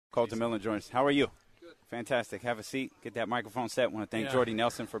Kolton Miller joins us. How are you? Good. Fantastic. Have a seat. Get that microphone set. I want to thank Jordy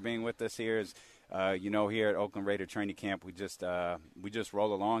Nelson for being with us here. As here at Oakland Raider training camp, we just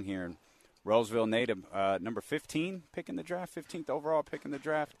roll along here. And Roseville native, number 15 pick in the draft, 15th overall pick in the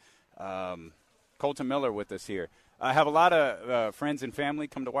draft. Kolton Miller with us here. I have a lot of friends and family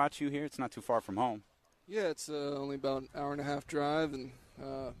come to watch you here. It's not too far from home. Yeah, it's only about an hour and a half drive, and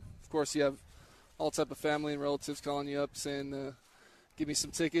of course you have all type of family and relatives calling you up saying, "Give me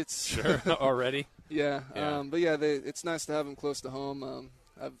some tickets." Sure, already. Yeah. It's nice to have them close to home.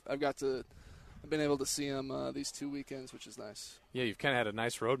 I've been able to see them these 2 weekends, which is nice. Yeah, you've kind of had a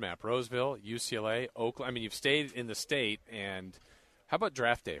nice roadmap: Roseville, UCLA, Oakland. I mean, you've stayed in the state. And how about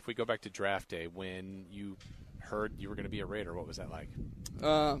draft day? If we go back to draft day, when you heard you were going to be a Raider, what was that like?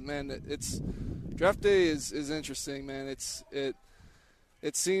 Man, draft day is interesting, man.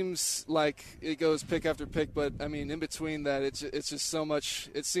 It seems like it goes pick after pick, but I mean, in between that, it's just so much.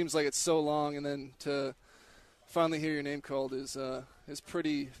 It seems like it's so long, and then to finally hear your name called is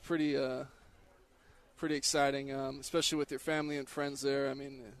pretty exciting, especially with your family and friends there. I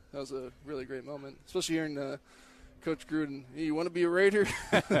mean, that was a really great moment, especially hearing Coach Gruden, "You want to be a Raider?"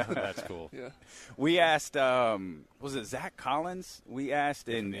 That's cool. Yeah. We asked, was it Zach Collins? We asked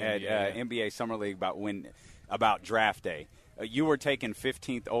at NBA Summer League about draft day. You were taken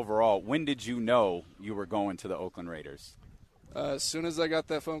 15th overall. When did you know you were going to the Oakland Raiders? As soon as I got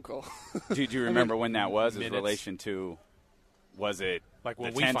that phone call. Did you remember when that was in relation to, was it like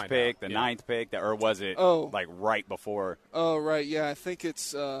when the we 10th pick, the 9th pick, or was it like right before? Oh, right, yeah. I think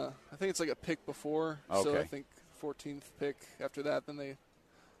it's like a pick before. Okay. So I think 14th pick after that, then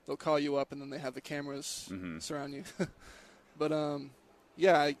they'll call you up, and then they have the cameras surround you. But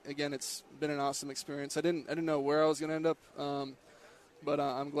again, it's been an awesome experience. I didn't know where I was going to end up, but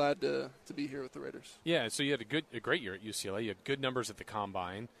I'm glad to be here with the Raiders. Yeah, so you had a great year at UCLA. You had good numbers at the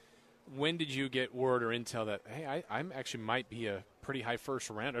Combine. When did you get word or intel that, hey, I'm actually might be a pretty high first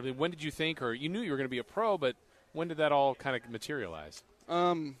round? I mean, when did you think, or you knew you were going to be a pro, but when did that all kind of materialize?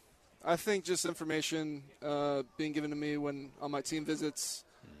 I think just information being given to me when on my team visits,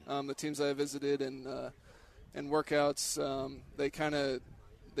 the teams I visited and workouts, that kind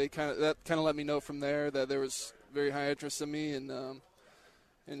of let me know from there that there was very high interest in me, and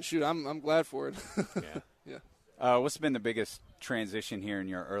shoot, I'm glad for it. Yeah. What's been the biggest transition here in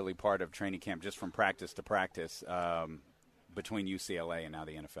your early part of training camp, just from practice to practice, between UCLA and now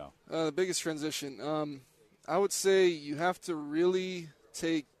the NFL? The biggest transition, I would say you have to really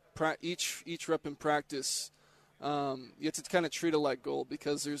take each rep in practice. You have to kind of treat it like gold,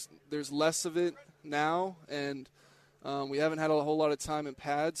 because there's less of it now, and we haven't had a whole lot of time in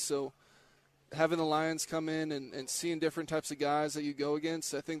pads, so having the Lions come in and seeing different types of guys that you go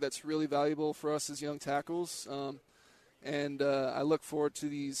against, I think that's really valuable for us as young tackles. And I look forward to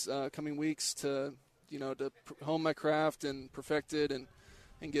these coming weeks to hone my craft and perfect it and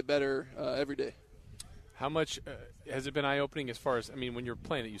get better every day. How much has it been eye-opening as far as, I mean, when you're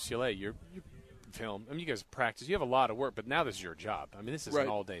playing at UCLA, you film, I mean, you guys practice, you have a lot of work, but now this is your job. I mean, this is an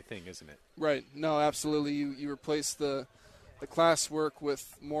all-day thing, isn't it? Right. No, absolutely. You replace the class work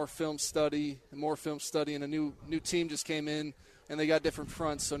with more film study, and a new team just came in, and they got different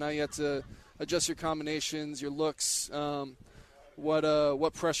fronts, so now you have to adjust your combinations, your looks,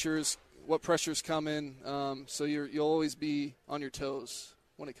 what pressures come in, so you'll always be on your toes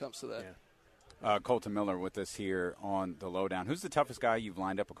when it comes to that. Yeah. Kolton Miller with us here on the Lowdown. Who's the toughest guy you've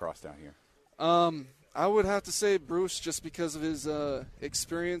lined up across down here? I would have to say Bruce, just because of his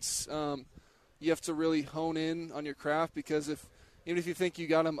experience. You have to really hone in on your craft, because even if you think you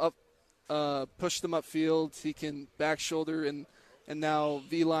got him up, push them upfield, he can back shoulder and now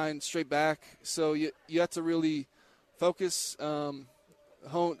V-line straight back. So you have to really focus, hone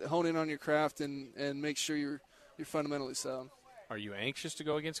in on your craft, and make sure you're fundamentally sound. Are you anxious to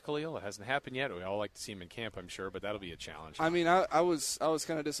go against Khalil? It hasn't happened yet. We all like to see him in camp, I'm sure, but that'll be a challenge. I mean, I was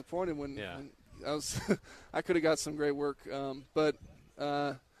kind of disappointed when I was I could have got some great work, but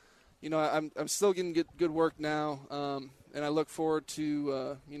I'm still getting good work now, and I look forward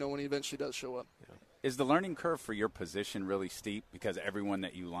to when he eventually does show up. Yeah. Is the learning curve for your position really steep, because everyone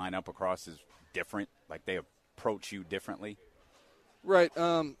that you line up across is different? Like, they approach you differently? Right.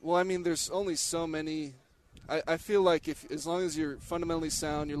 Well, I mean, there's only so many. I feel like as long as you're fundamentally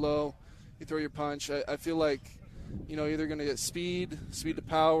sound, you're low, you throw your punch, I feel like, either going to get speed to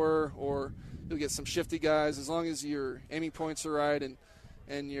power, or you'll get some shifty guys. As long as your aiming points are right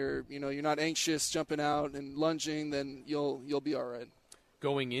and you're not anxious jumping out and lunging, then you'll be all right.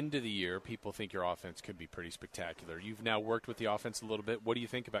 Going into the year, people think your offense could be pretty spectacular. You've now worked with the offense a little bit. What do you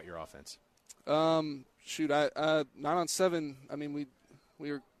think about your offense? Not on 7. I mean,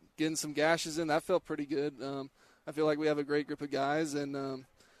 we were getting some gashes in. That felt pretty good. I feel like we have a great group of guys, and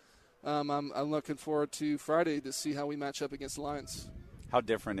I'm looking forward to Friday to see how we match up against the Lions. How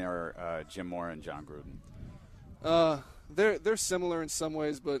different are Jim Moore and John Gruden? They're similar in some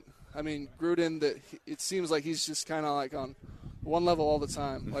ways, but I mean Gruden, it seems like he's just kind of like on one level all the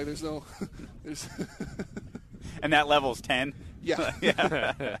time. Like there's no, there's. And that level's 10. Yeah.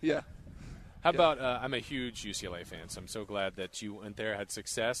 Yeah. Yeah. How about I'm a huge UCLA fan, so I'm so glad that you went there, had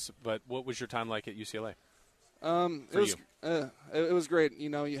success. But what was your time like at UCLA? It was great. You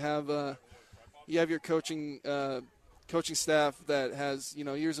know, you have your coaching staff that has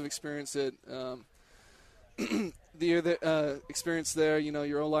years of experience at the experience there. You know,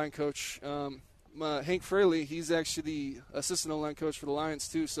 your O-line coach Hank Fraley. He's actually the assistant O-line coach for the Lions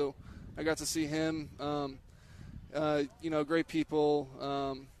too. So I got to see him. Great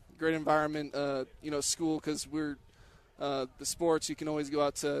people, great environment. School because we're the sports. You can always go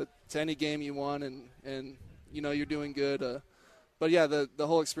out to any game you want and you're doing good. But yeah, the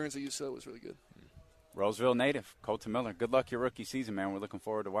whole experience at UCLA was really good. Roseville native, Kolton Miller. Good luck your rookie season, man. We're looking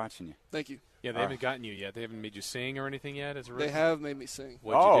forward to watching you. Thank you. Yeah, they haven't gotten you yet. They haven't made you sing or anything yet as a rookie? They have made me sing.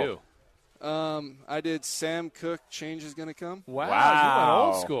 What'd you do? I did Sam Cooke, Change Is Gonna Come. Wow. You went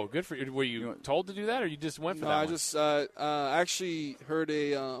old school. Good for you. Were you told to do that, or you just went for that I one? just actually heard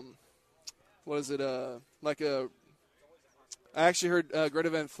I actually heard Greta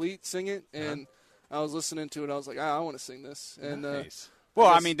Van Fleet sing it, and I was listening to it. I was like, I want to sing this. And nice. Well,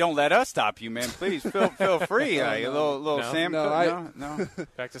 I mean, don't let us stop you, man. Please feel free. A little No? Sam. No.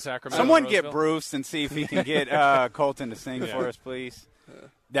 Back to Sacramento. Someone Roseville? get Bruce and see if he can get Kolton to sing for us, please.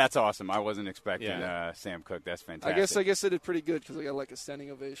 That's awesome. I wasn't expecting Sam Cooke. That's fantastic. I guess I did pretty good because I got like a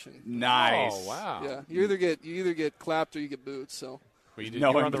standing ovation. Nice. Oh, wow. Yeah, you either get clapped or you get booed. So. Well, you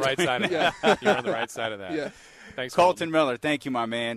were on the right side of that. You were on the right side of that. Yeah. Thanks, Kolton Miller. Thank you, my man.